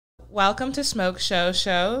welcome to Smoke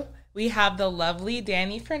Show. We have the lovely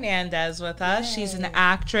Dani Fernandez with us. Yay. She's an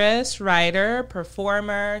actress, writer,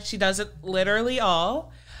 performer. She does it literally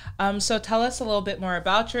all. So tell us a little bit more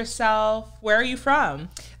about yourself. Where are you from?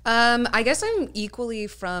 I guess I'm equally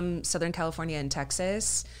from Southern California and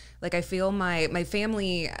Texas. Like, I feel my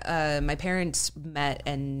family, my parents met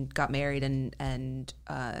and got married and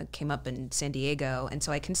came up in San Diego. And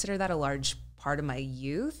so I consider that a large part of my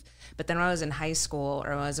youth. But then when I was in high school,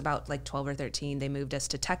 or when I was about like 12 or 13, they moved us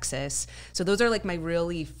to Texas. So those are like my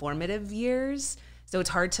really formative years. So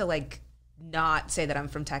it's hard to like not say that I'm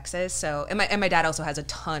from Texas. So, and my dad also has a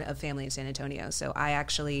ton of family in San Antonio. So I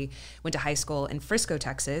actually went to high school in Frisco,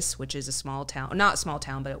 Texas, which is a small town, not a small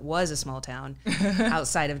town, but it was a small town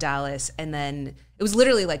outside of Dallas. And then it was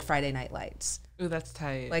literally like Friday Night Lights. Ooh, that's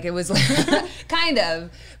tight. Like, it was like, kind of,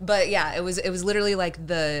 but yeah, it was literally like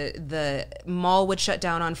the mall would shut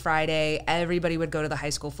down on Friday. Everybody would go to the high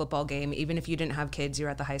school football game. Even if you didn't have kids, you were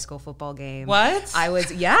at the high school football game. What? It was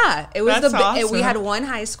that's awesome. We had one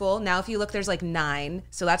high school. Now, if you look, there's like 9.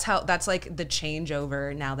 So that's like the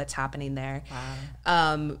changeover now that's happening there.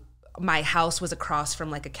 Wow. My house was across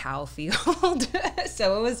from like a cow field.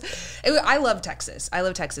 So I love Texas.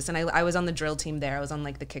 And I was on the drill team there. I was on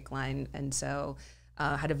like the kick line. And so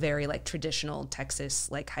had a very like traditional Texas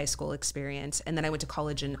like high school experience. And then I went to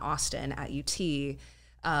college in Austin at UT. So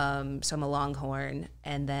I'm a Longhorn.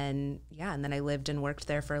 And then I lived and worked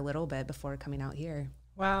there for a little bit before coming out here.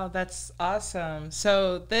 Wow, that's awesome.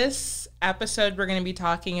 So this episode, we're going to be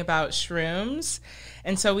talking about shrooms.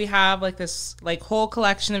 And so we have like this like whole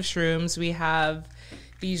collection of shrooms. We have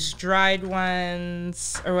these dried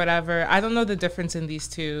ones or whatever. I don't know the difference in these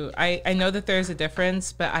two. I know that there's a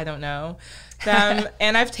difference, but I don't know them.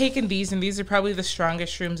 And I've taken these, and these are probably the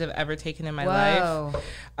strongest shrooms I've ever taken in my life.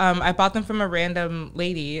 I bought them from a random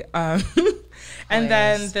lady. And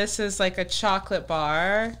then this is like a chocolate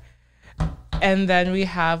bar. And then we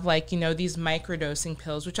have like, you know, these microdosing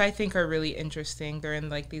pills, which I think are really interesting. They're in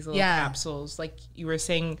like these little capsules. Like you were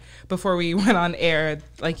saying before we went on air,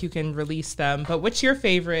 like you can release them. But what's your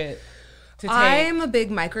favorite to take? I'm a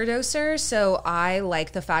big microdoser, so I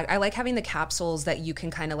like having the capsules that you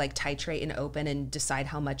can kind of like titrate and open and decide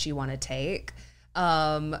how much you want to take.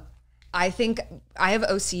 I think I have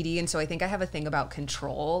OCD, and so I think I have a thing about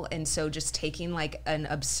control. And so just taking like an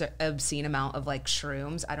obscene amount of like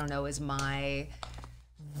shrooms, I don't know, is my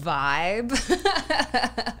vibe.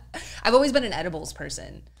 I've always been an edibles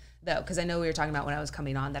person, though, because I know we were talking about when I was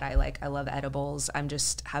coming on that I love edibles.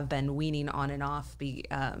 Have been weaning on and off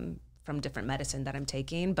from different medicine that I'm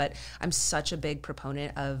taking, but I'm such a big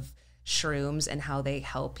proponent of shrooms and how they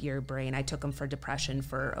help your brain. I took them for depression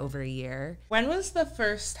for over a year. When was the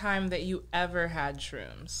first time that you ever had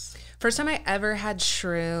shrooms? First time I ever had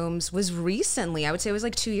shrooms was recently. I would say it was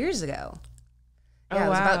like 2 years ago. Yeah, it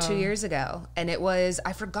was about 2 years ago. And it was,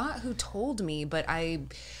 I forgot who told me, but I've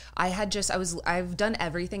done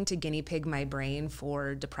everything to guinea pig my brain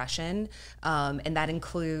for depression. And that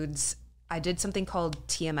includes, I did something called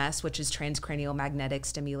TMS, which is transcranial magnetic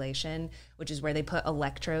stimulation, which is where they put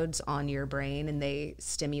electrodes on your brain and they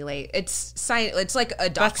stimulate. It's science. It's like a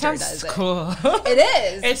doctor does it. Cool. It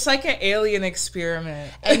is. It's like an alien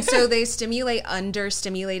experiment. And so they stimulate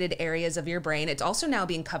understimulated areas of your brain. It's also now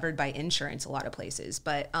being covered by insurance a lot of places.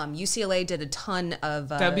 But UCLA did a ton of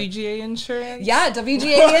WGA insurance. Yeah,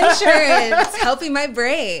 WGA insurance, helping my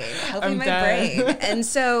brain. And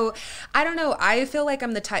so I don't know. I feel like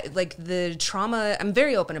I'm the type, like the trauma. I'm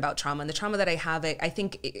very open about trauma, and the trauma that I have. I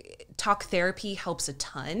think talk therapy helps a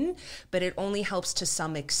ton, but it only helps to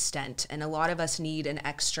some extent. And a lot of us need an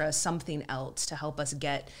extra something else to help us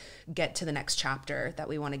get to the next chapter that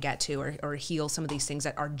we want to get to, or heal some of these things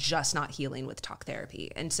that are just not healing with talk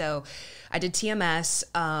therapy. And so I did TMS,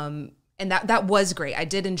 and that was great. I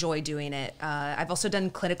did enjoy doing it. I've also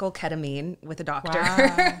done clinical ketamine with a doctor.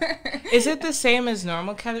 Wow. Is it the same as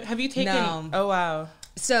normal ketamine? Have you taken? No. Oh, wow.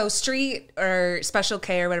 So street or special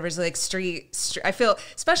K or whatever is like street. I feel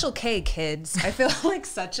special K kids. I feel like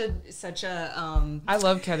such a. I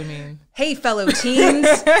love ketamine. Hey fellow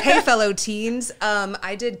teens.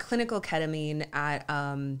 I did clinical ketamine at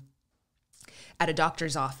a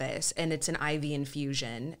doctor's office, and it's an IV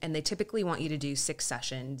infusion, and they typically want you to do 6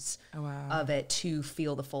 sessions of it to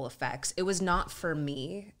feel the full effects. It was not for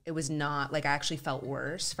me. It was not like I actually felt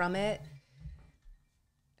worse from it.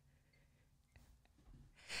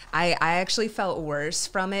 I actually felt worse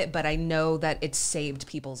from it, but I know that it saved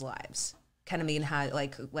people's lives. Ketamine had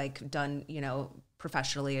like done, you know,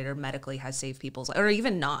 professionally or medically has saved people's, or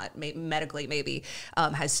even not medically maybe,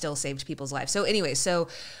 has still saved people's lives. So anyway, so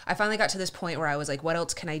I finally got to this point where I was like, what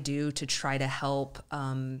else can I do to try to help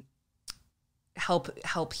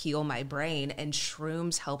help heal my brain, and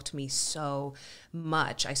shrooms helped me so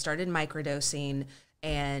much. I started microdosing,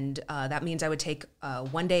 and that means I would take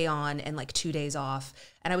 1 day on and like 2 days off,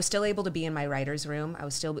 and I was still able to be in my writer's room. I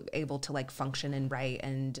was still able to like function and write.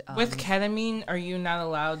 And with ketamine, are you not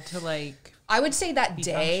allowed to like? I would say that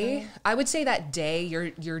day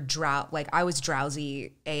you're like I was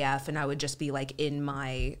drowsy AF, and I would just be like in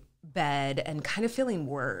my bed and kind of feeling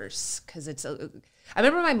worse because I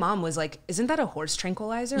remember my mom was like, "Isn't that a horse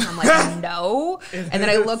tranquilizer?" And I'm like, "No." And then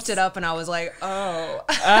I looked it up and I was like, "Oh."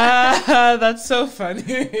 That's so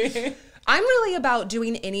funny. I'm really about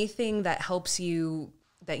doing anything that helps you,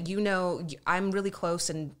 that I'm really close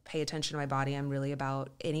and pay attention to my body. I'm really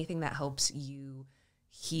about anything that helps you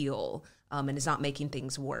heal and is not making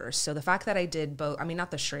things worse. So the fact that I did both, I mean,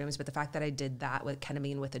 not the shrooms, but the fact that I did that with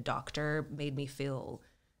ketamine with a doctor made me feel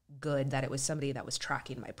good that it was somebody that was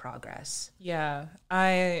tracking my progress. Yeah,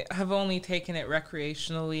 I have only taken it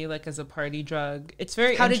recreationally, like as a party drug. It's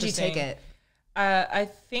very How did you take it? I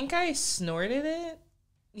think I snorted it.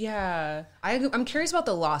 Yeah. I'm curious about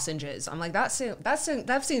the lozenges. I'm like, that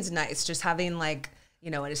seems nice. Just having like,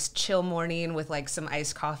 a chill morning with like some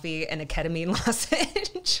iced coffee and a ketamine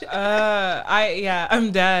lozenge.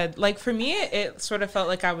 I'm dead. Like for me, it sort of felt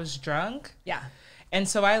like I was drunk. Yeah. And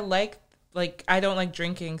so I I don't like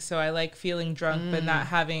drinking, so I like feeling drunk, but not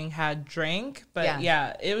having had drink. But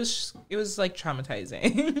yeah, it was like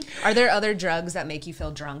traumatizing. Are there other drugs that make you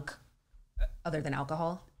feel drunk other than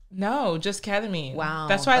alcohol? No, just ketamine. Wow.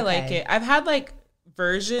 That's why I like it. I've had like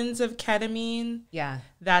versions of ketamine. Yeah.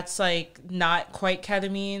 That's like not quite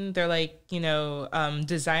ketamine. They're like,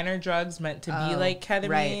 designer drugs meant to be like ketamine.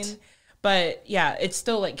 Right. But yeah, it's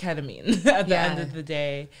still like ketamine at the end of the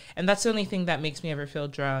day. And that's the only thing that makes me ever feel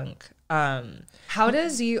drunk.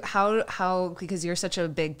 Because you're such a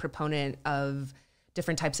big proponent of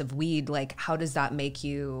different types of weed, like how does that make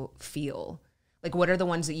you feel? Like what are the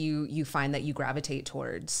ones that you find that you gravitate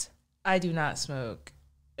towards? I do not smoke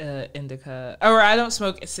indica, or I don't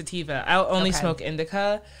smoke sativa. I'll only smoke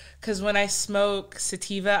indica because when I smoke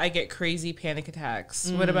sativa, I get crazy panic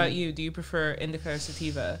attacks. What about you? Do you prefer indica or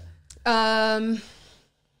sativa?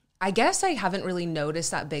 I guess I haven't really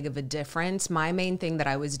noticed that big of a difference. My main thing that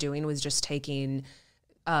I was doing was just taking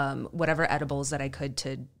whatever edibles that I could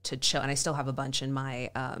to chill, and I still have a bunch in my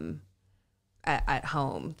at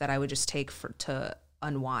home that I would just take to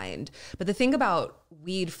unwind. But the thing about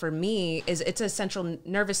weed for me is it's a central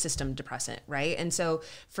nervous system depressant, right? And so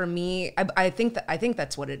for me, I think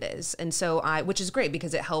that's what it is, and so which is great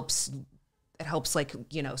because it helps like,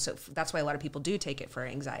 so that's why a lot of people do take it for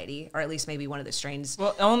anxiety, or at least maybe one of the strains.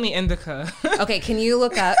 Well, only indica. Okay. Can we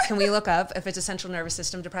look up if it's a central nervous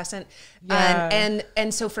system depressant? Yeah.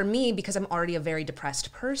 And so for me, because I'm already a very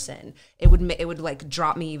depressed person, it would like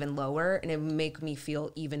drop me even lower, and it would make me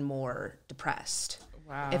feel even more depressed.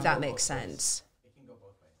 Wow. If that makes sense. It can go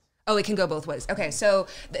both ways. Oh, it can go both ways. Okay. So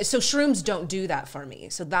shrooms don't do that for me.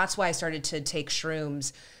 So that's why I started to take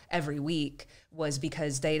shrooms every week, was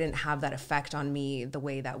because they didn't have that effect on me the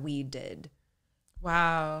way that weed did.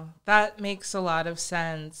 Wow. That makes a lot of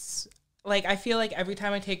sense. Like, I feel like every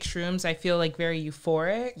time I take shrooms, I feel like very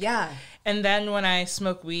euphoric. Yeah. And then when I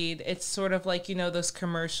smoke weed, it's sort of like, those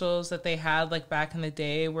commercials that they had like back in the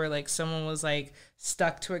day where like someone was like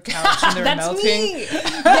stuck to a couch and they were melting. Me.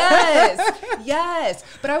 Yes.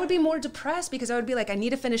 But I would be more depressed because I would be like, I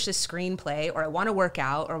need to finish this screenplay, or I want to work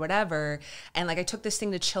out or whatever. And like, I took this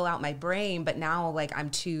thing to chill out my brain, but now like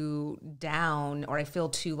I'm too down, or I feel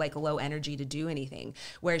too like low energy to do anything.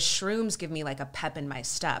 Whereas shrooms give me like a pep in my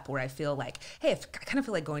step where I feel like, hey, I kind of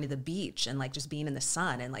feel like going to the beach and like just being in the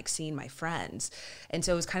sun and like seeing my friends. And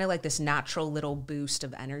so it was kind of like this natural little boost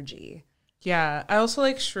of energy. Yeah, I also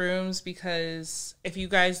like shrooms because if you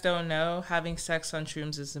guys don't know, having sex on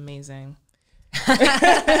shrooms is amazing.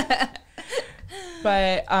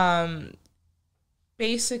 But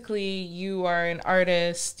basically, you are an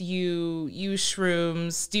artist, you use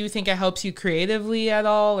shrooms. Do you think it helps you creatively at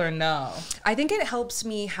all, or no? I think it helps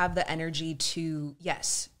me have the energy to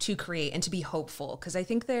create and to be hopeful, because I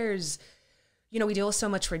think there's, we deal with so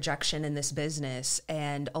much rejection in this business,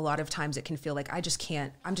 and a lot of times it can feel like I just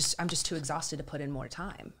can't, I'm just too exhausted to put in more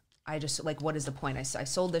time. I just like, what is the point? I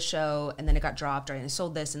sold the show and then it got dropped, right? And I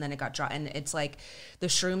sold this and then it got dropped. And it's like the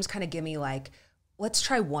shrooms kind of give me like, let's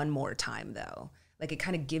try one more time though. Like it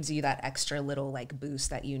kind of gives you that extra little like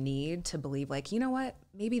boost that you need to believe like, you know what,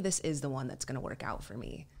 maybe this is the one that's going to work out for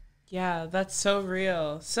me. Yeah, that's so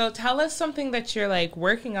real. So tell us something that you're like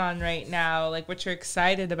working on right now, like what you're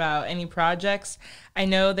excited about, any projects. I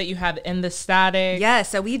know that you have In the Static. Yeah,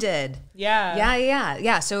 so we did. Yeah.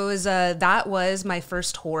 Yeah. So it was that was my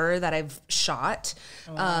first horror that I've shot.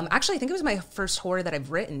 Oh, wow. Actually, I think it was my first horror that I've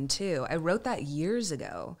written too. I wrote that years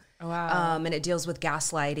ago. Oh, wow. And it deals with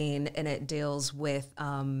gaslighting, and it deals with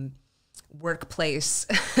workplace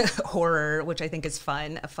horror, which I think is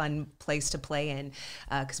a fun place to play in,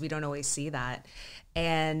 because we don't always see that.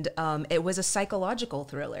 And it was a psychological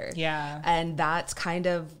thriller. Yeah. And that's kind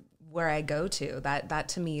of where I go to. That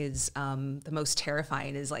to me is the most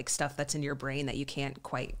terrifying, is like stuff that's in your brain that you can't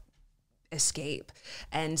quite escape.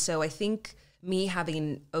 And so I think me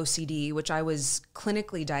having OCD, which I was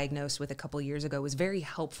clinically diagnosed with a couple years ago, was very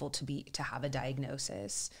helpful to have a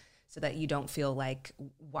diagnosis, so that you don't feel like,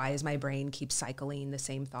 why is my brain keep cycling the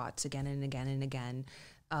same thoughts again and again and again.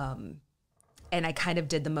 And I kind of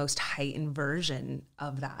did the most heightened version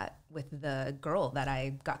of that with the girl that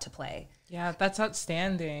I got to play. Yeah, that's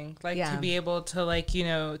outstanding. Like, Yeah. to be able to, like, you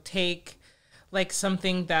know, take like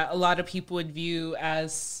something that a lot of people would view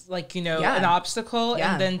as like, you know, Yeah. an obstacle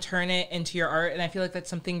Yeah. and then turn it into your art. And I feel like that's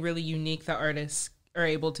something really unique that artists are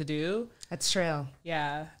able to do. That's true.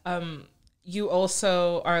 Yeah. You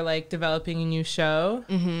also are like developing a new show.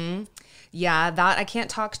 Mm-hmm. Yeah, that I can't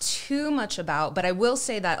talk too much about, but I will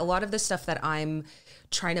say that a lot of the stuff that I'm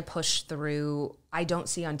trying to push through, I don't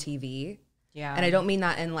see on TV. Yeah. And I don't mean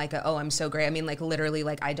that in like oh, I'm so great. I mean like literally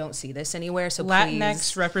like I don't see this anywhere. So Latinx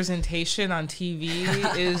please. representation on TV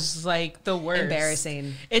is like the worst.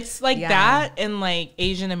 Embarrassing. It's like Yeah. that, and like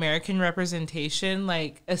Asian American representation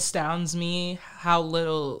like astounds me how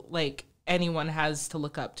little like anyone has to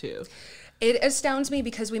look up to. It astounds me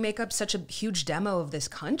because we make up such a huge demo of this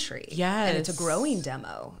country. Yes. And it's a growing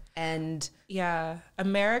demo. And Yeah.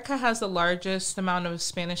 America has the largest amount of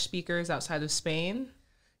Spanish speakers outside of Spain,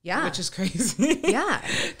 yeah. which is crazy. Yeah.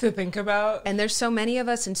 to think about. And there's so many of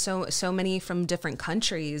us, and so many from different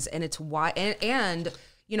countries, and it's why and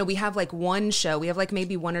you know, we have like one show, we have like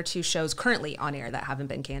maybe one or two shows currently on air that haven't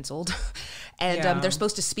been canceled. And Yeah. they're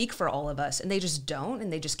supposed to speak for all of us, and they just don't,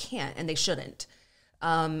 and they just can't, and they shouldn't.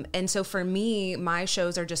 And so for me, my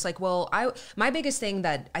shows are just like, well, my biggest thing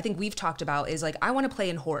that I think we've talked about is like, I want to play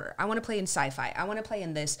in horror. I want to play in sci-fi. I want to play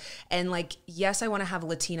in this. And like, yes, I want to have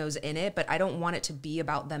Latinos in it, but I don't want it to be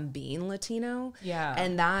about them being Latino. Yeah.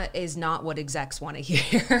 And that is not what execs want to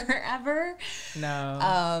hear ever.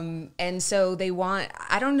 No. And so they want,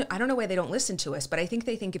 I don't know why they don't listen to us, but I think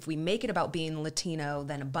they think if we make it about being Latino,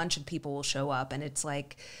 then a bunch of people will show up, and it's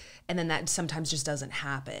like, and then that sometimes just doesn't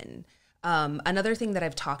happen. Another thing that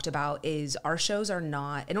I've talked about is our shows are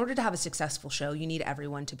not, in order to have a successful show, you need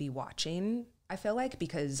everyone to be watching, I feel like,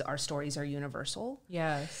 because our stories are universal.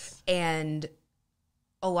 Yes. And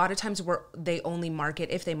a lot of times they only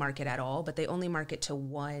market, if they market at all, but they only market to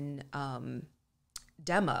one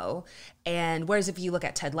demo. And whereas if you look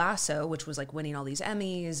at Ted Lasso, which was like winning all these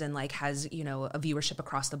Emmys and like has, you know, a viewership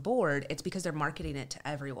across the board, it's because they're marketing it to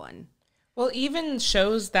everyone. Well, even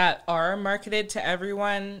shows that are marketed to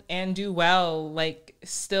everyone and do well, like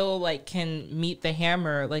still like can meet the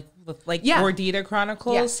hammer, like with like Yeah. Gordita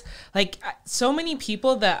Chronicles. Yeah. Like so many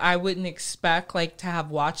people that I wouldn't expect like to have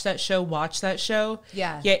watch that show.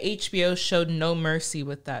 Yeah. Yet HBO showed no mercy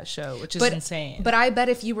with that show, which is insane. But I bet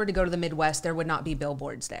if you were to go to the Midwest, there would not be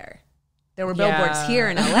billboards there. There were Yeah. billboards here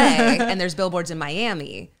in LA, and there's billboards in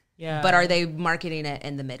Miami. Yeah. But are they marketing it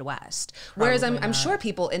in the Midwest? Whereas I'm not. sure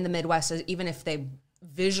people in the Midwest, even if they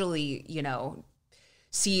visually, you know,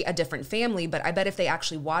 see a different family, but I bet if they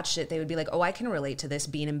actually watched it, they would be like, oh, I can relate to this,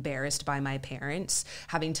 being embarrassed by my parents,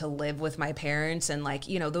 having to live with my parents. And like,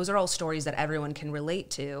 you know, those are all stories that everyone can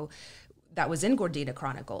relate to. That was in Gordita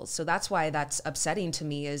Chronicles. So that's why that's upsetting to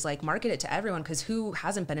me, is like, market it to everyone, because who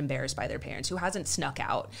hasn't been embarrassed by their parents? Who hasn't snuck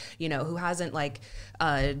out? You know, who hasn't like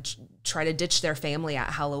try to ditch their family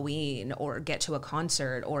at Halloween or get to a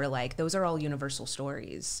concert, or like, those are all universal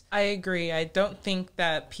stories. I agree. I don't think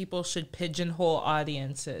that people should pigeonhole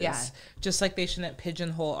audiences. Yeah. Just like they shouldn't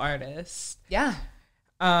pigeonhole artists. Yeah.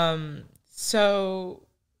 So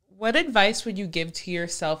what advice would you give to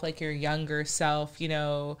yourself, like your younger self, you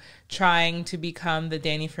know, trying to become the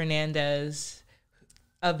Dani Fernandez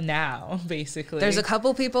of now, basically? There's a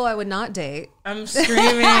couple people I would not date. I'm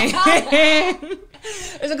screaming.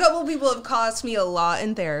 There's a couple people who have cost me a lot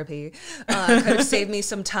in therapy. Could have saved me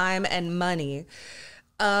some time and money.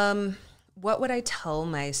 What would I tell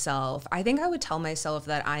myself? I think I would tell myself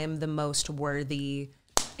that I am the most worthy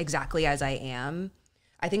exactly as I am.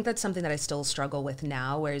 I think that's something that I still struggle with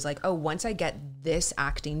now, where it's like, oh, once I get this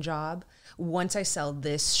acting job, once I sell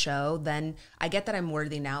this show, then I get that I'm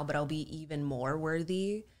worthy now, but I'll be even more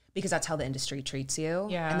worthy because that's how the industry treats you.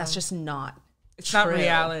 Yeah. And that's just not It's true. not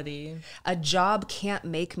reality. A job can't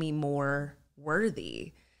make me more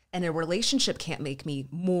worthy. And a relationship can't make me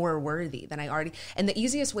more worthy than I already. And the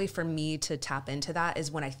easiest way for me to tap into that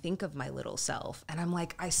is when I think of my little self and I'm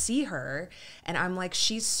like, I see her and I'm like,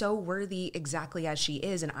 she's so worthy exactly as she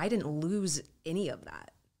is. And I didn't lose any of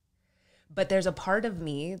that. But there's a part of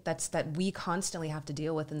me that we constantly have to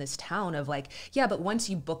deal with in this town of like, yeah, but once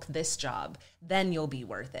you book this job, then you'll be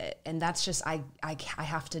worth it. And that's just, I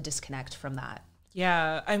have to disconnect from that.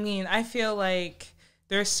 Yeah. I mean, I feel like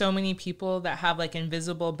there's so many people that have like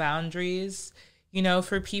invisible boundaries, you know,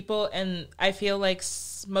 for people. And I feel like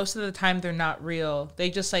most of the time they're not real. They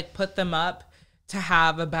just like put them up to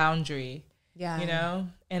have a boundary, you know,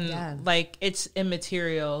 and like it's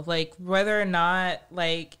immaterial. Like whether or not,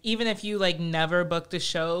 like, even if you like never booked a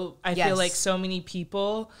show, I feel like so many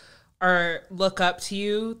people look up to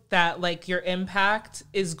you that like your impact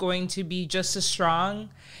is going to be just as strong.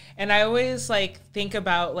 And I always like think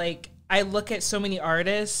about like, I look at so many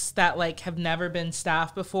artists that like have never been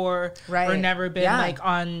staffed before or never been like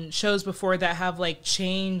on shows before that have like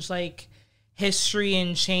changed like history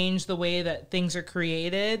and changed the way that things are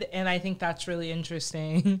created. And I think that's really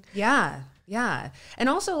interesting. Yeah. Yeah. And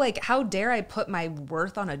also like, how dare I put my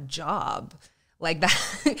worth on a job? Like that.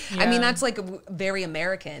 I mean, that's like very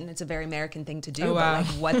American. It's a very American thing to do. Oh, wow.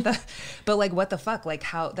 But what the fuck? Like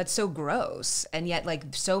how, that's so gross. And yet like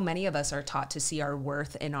so many of us are taught to see our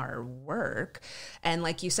worth in our work. And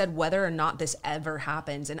like you said, whether or not this ever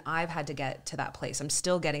happens, and I've had to get to that place. I'm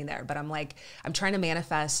still getting there, but I'm like, I'm trying to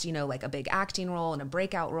manifest, you know, like a big acting role and a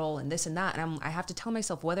breakout role and this and that. And I have to tell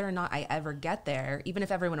myself whether or not I ever get there, even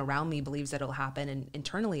if everyone around me believes that it'll happen and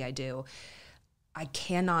internally I do, I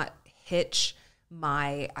cannot hitch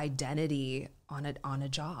my identity on a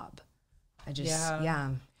job. I just,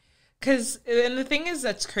 Cause, and the thing is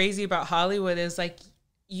that's crazy about Hollywood is like,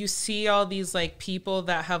 you see all these like people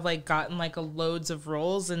that have like gotten like loads of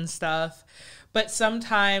roles and stuff, but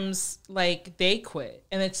sometimes like they quit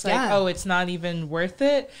and it's like, oh, it's not even worth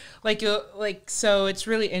it. So it's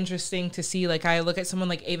really interesting to see, like, I look at someone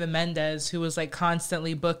like Ava Mendes who was like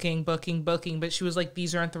constantly booking, but she was like,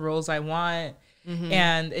 these aren't the roles I want. Mm-hmm.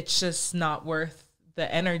 And it's just not worth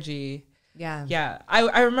the energy. Yeah. Yeah.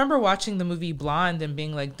 I remember watching the movie Blonde and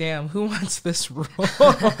being like, damn, who wants this role?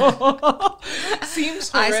 Seems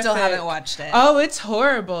horrific. I still haven't watched it. Oh, it's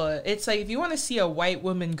horrible. It's like, if you want to see a white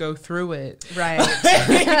woman go through it. Right.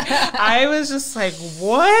 I was just like,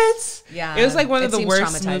 what? Yeah. It was like one of the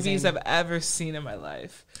worst movies I've ever seen in my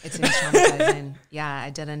life. It seems traumatizing. Yeah.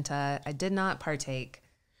 I did not partake.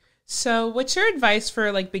 So what's your advice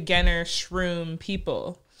for like beginner shroom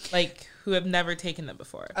people, like who have never taken them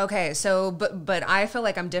before? Okay, so but I feel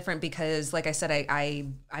like I'm different because, like I said, I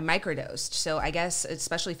microdosed. So I guess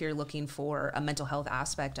especially if you're looking for a mental health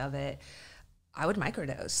aspect of it, I would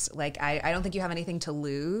microdose. Like I don't think you have anything to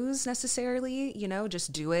lose necessarily. You know,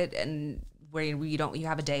 just do it and where you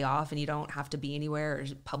have a day off and you don't have to be anywhere or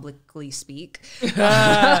publicly speak. Because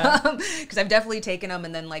I've definitely taken them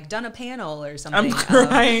and then like done a panel or something. I'm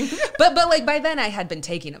crying. But like by then I had been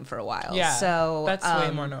taking them for a while. Yeah, so that's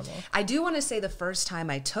way more normal. I do want to say the first time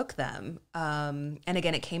I took them, and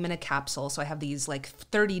again, it came in a capsule. So I have these like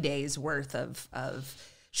 30 days worth of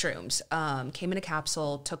shrooms. Came in a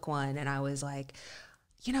capsule, took one, and I was like,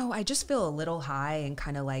 you know, I just feel a little high and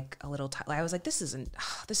kind of like a little I was like, this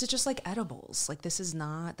is just like edibles. Like, this is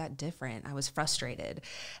not that different. I was frustrated.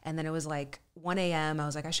 And then it was like 1 a.m. I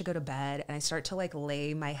was like, I should go to bed. And I start to like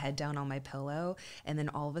lay my head down on my pillow. And then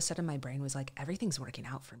all of a sudden my brain was like, everything's working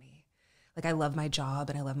out for me. Like, I love my job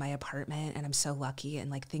and I love my apartment and I'm so lucky and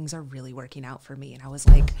like things are really working out for me. And I was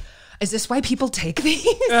like, is this why people take these?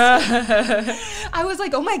 I was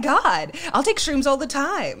like, oh my God, I'll take shrooms all the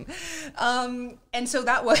time. And so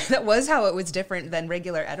that was how it was different than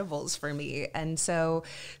regular edibles for me. And so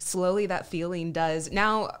slowly that feeling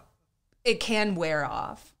now it can wear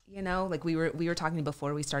off, you know, like we were talking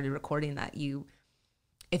before we started recording that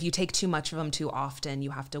if you take too much of them too often, you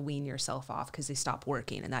have to wean yourself off because they stop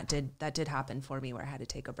working. And that did happen for me where I had to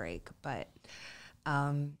take a break. But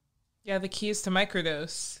yeah, the key is to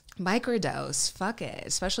microdose. Microdose, fuck it.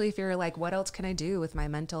 Especially if you're like, what else can I do with my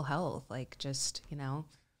mental health? Like, just, you know,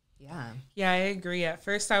 yeah. Yeah, I agree. At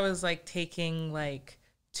first I was like taking like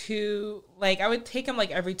I would take them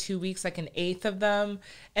like every 2 weeks, like an eighth of them.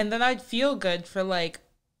 And then I'd feel good for like,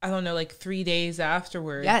 I don't know, like 3 days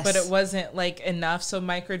afterwards. Yes. But it wasn't like enough. So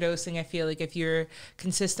microdosing, I feel like if you're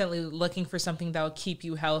consistently looking for something that will keep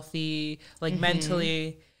you healthy, like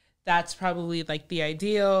mentally, that's probably like the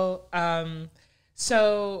ideal.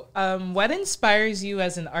 So what inspires you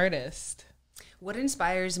as an artist? What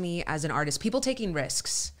inspires me as an artist? People taking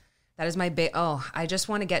risks. That is my I just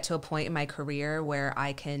want to get to a point in my career where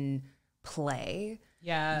I can play.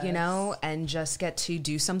 Yeah. You know, and just get to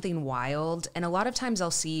do something wild. And a lot of times I'll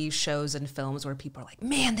see shows and films where people are like,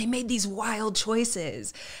 man, they made these wild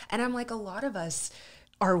choices. And I'm like, a lot of us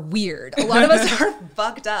are weird. A lot of us are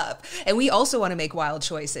fucked up. And we also want to make wild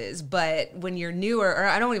choices. But when you're newer, or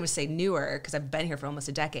I don't even say newer because I've been here for almost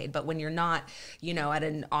a decade, but when you're not, you know, at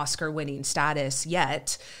an Oscar winning status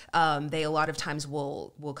yet, they a lot of times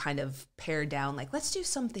will kind of pare down, like, let's do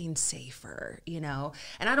something safer, you know?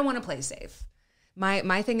 And I don't want to play safe.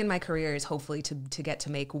 My thing in my career is hopefully to get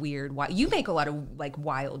to make weird. You make a lot of like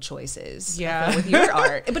wild choices, yeah, with your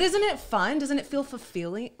art. But isn't it fun? Doesn't it feel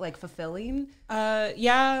fulfilling?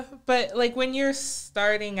 Yeah, but like when you're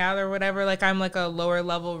starting out or whatever, like I'm like a lower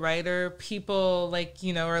level writer. People like,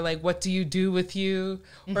 you know, are like, what do you do with you?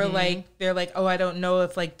 Or like they're like, oh, I don't know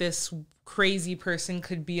if like this crazy person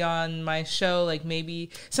could be on my show. Like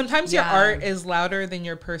maybe sometimes your art is louder than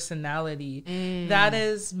your personality. That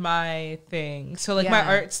is my thing. So like my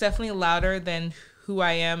art's definitely louder than who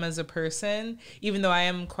I am as a person, even though I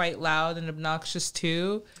am quite loud and obnoxious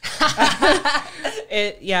too.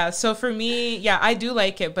 So for me, I do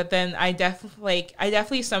like it, but then I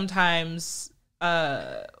definitely sometimes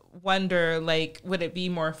wonder, like, would it be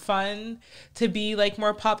more fun to be like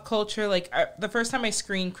more pop culture? Like the first time I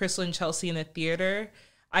screened Crystal and Chelsea in the theater,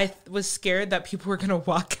 I was scared that people were gonna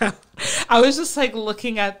walk out. I was just like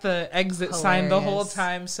looking at the exit sign the whole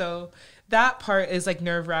time. So that part is like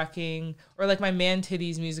nerve wracking. Or like my Man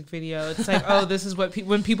Titties music video. It's like, oh, this is what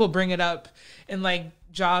when people bring it up in like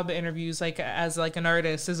job interviews, like as like an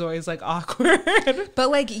artist, is always like awkward. But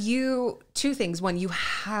like two things. One, you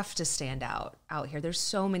have to stand out here.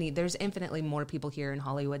 There's infinitely more people here in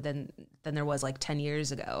Hollywood than there was like 10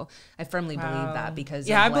 years ago. I firmly believe that because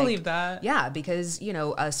I believe that. Yeah, because you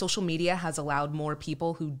know, social media has allowed more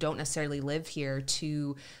people who don't necessarily live here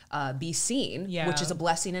to be seen, which is a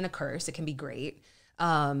blessing and a curse. It can be great.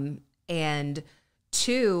 And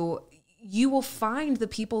two, you will find the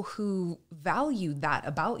people who value that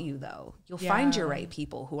about you, though. You'll find your right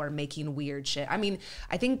people who are making weird shit. I mean,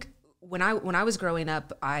 I think when I was growing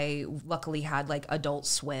up, I luckily had like Adult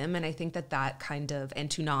Swim, and I think that kind of, and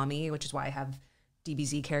Toonami, which is why I have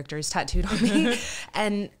DBZ characters tattooed on me,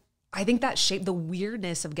 and I think that shaped the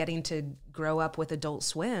weirdness of getting to grow up with Adult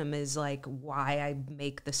Swim is like why I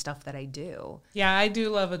make the stuff that I do. Yeah, I do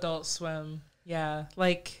love Adult Swim. Yeah,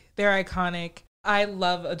 like they're iconic. I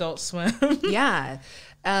love Adult Swim.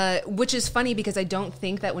 Which is funny because I don't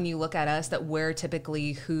think that when you look at us that we're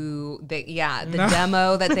typically demo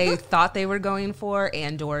that they thought they were going for,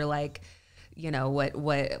 and or like, you know,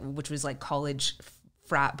 which was like college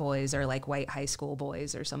frat boys or like white high school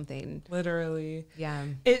boys or something. Literally. Yeah.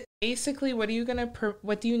 It basically, what do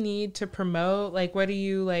you need to promote? Like, what are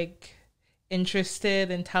you like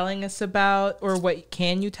interested in telling us about, or what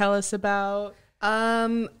can you tell us about?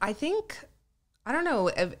 I think, I don't know,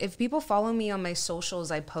 if people follow me on my socials,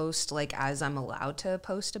 I post like as I'm allowed to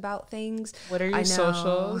post about things. What are your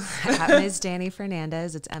socials? At Ms. DANI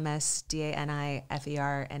FERNANDEZ. It's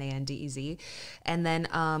MSDANIFERNANDEZ. And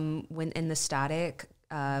then when in the static,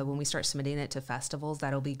 when we start submitting it to festivals,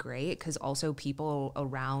 that'll be great because also people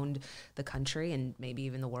around the country and maybe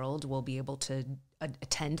even the world will be able to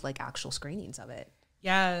attend like actual screenings of it.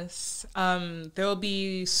 Yes. There will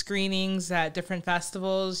be screenings at different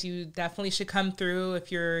festivals. You definitely should come through.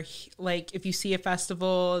 If you see a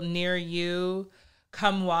festival near you,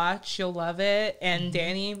 come watch. You'll love it. And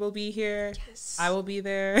DANI will be here. Yes. I will be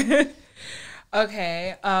there.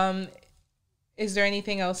 Okay. Is there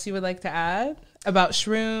anything else you would like to add about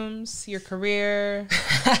shrooms, your career,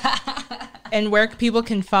 and where people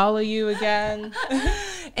can follow you again?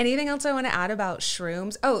 Anything else I want to add about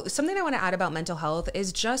shrooms? Oh, something I want to add about mental health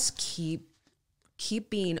is just keep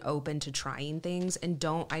being open to trying things, and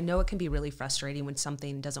I know it can be really frustrating when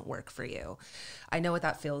something doesn't work for you. I know what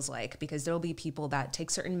that feels like because there'll be people that take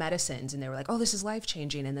certain medicines and they were like, oh, this is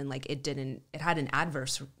life-changing. And then like it had an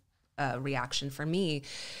adverse reaction for me.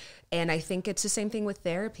 And I think it's the same thing with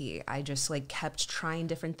therapy. I just like kept trying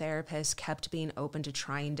different therapists, kept being open to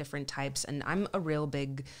trying different types. And I'm a real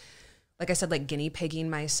big, like I said, like guinea pigging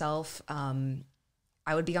myself.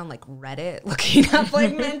 I would be on like Reddit looking up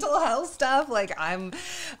like mental health stuff. Like I'm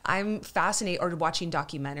fascinated, or watching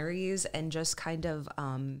documentaries and just kind of,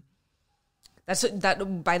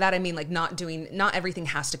 By that I mean like not everything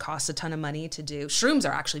has to cost a ton of money to do. Shrooms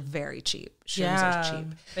are actually very cheap. Shrooms are cheap.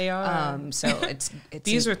 They are. So it's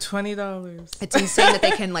these are $20. It's insane that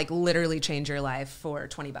they can like literally change your life for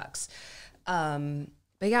 $20.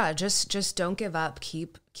 But yeah, just don't give up.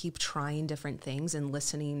 Keep trying different things and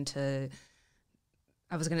listening to.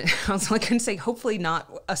 I was gonna say hopefully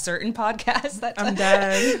not a certain podcast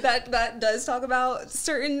that does talk about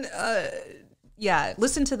certain. Yeah,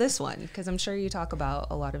 listen to this one because I'm sure you talk about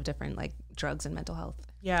a lot of different like drugs and mental health.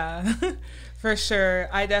 Yeah, for sure.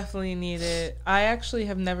 I definitely need it. I actually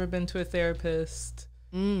have never been to a therapist.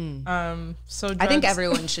 So drugs, I think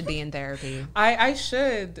everyone should be in therapy. I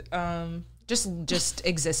should. Just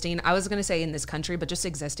existing. I was gonna say in this country, but just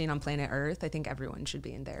existing on planet Earth. I think everyone should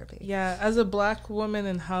be in therapy. Yeah, as a Black woman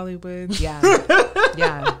in Hollywood. Yeah,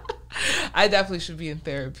 yeah. I definitely should be in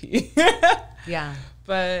therapy. Yeah,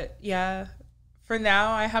 but yeah. For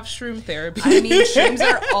now, I have shroom therapy. I mean, shrooms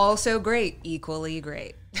are also great, equally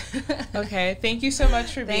great. Okay, thank you so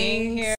much for being here.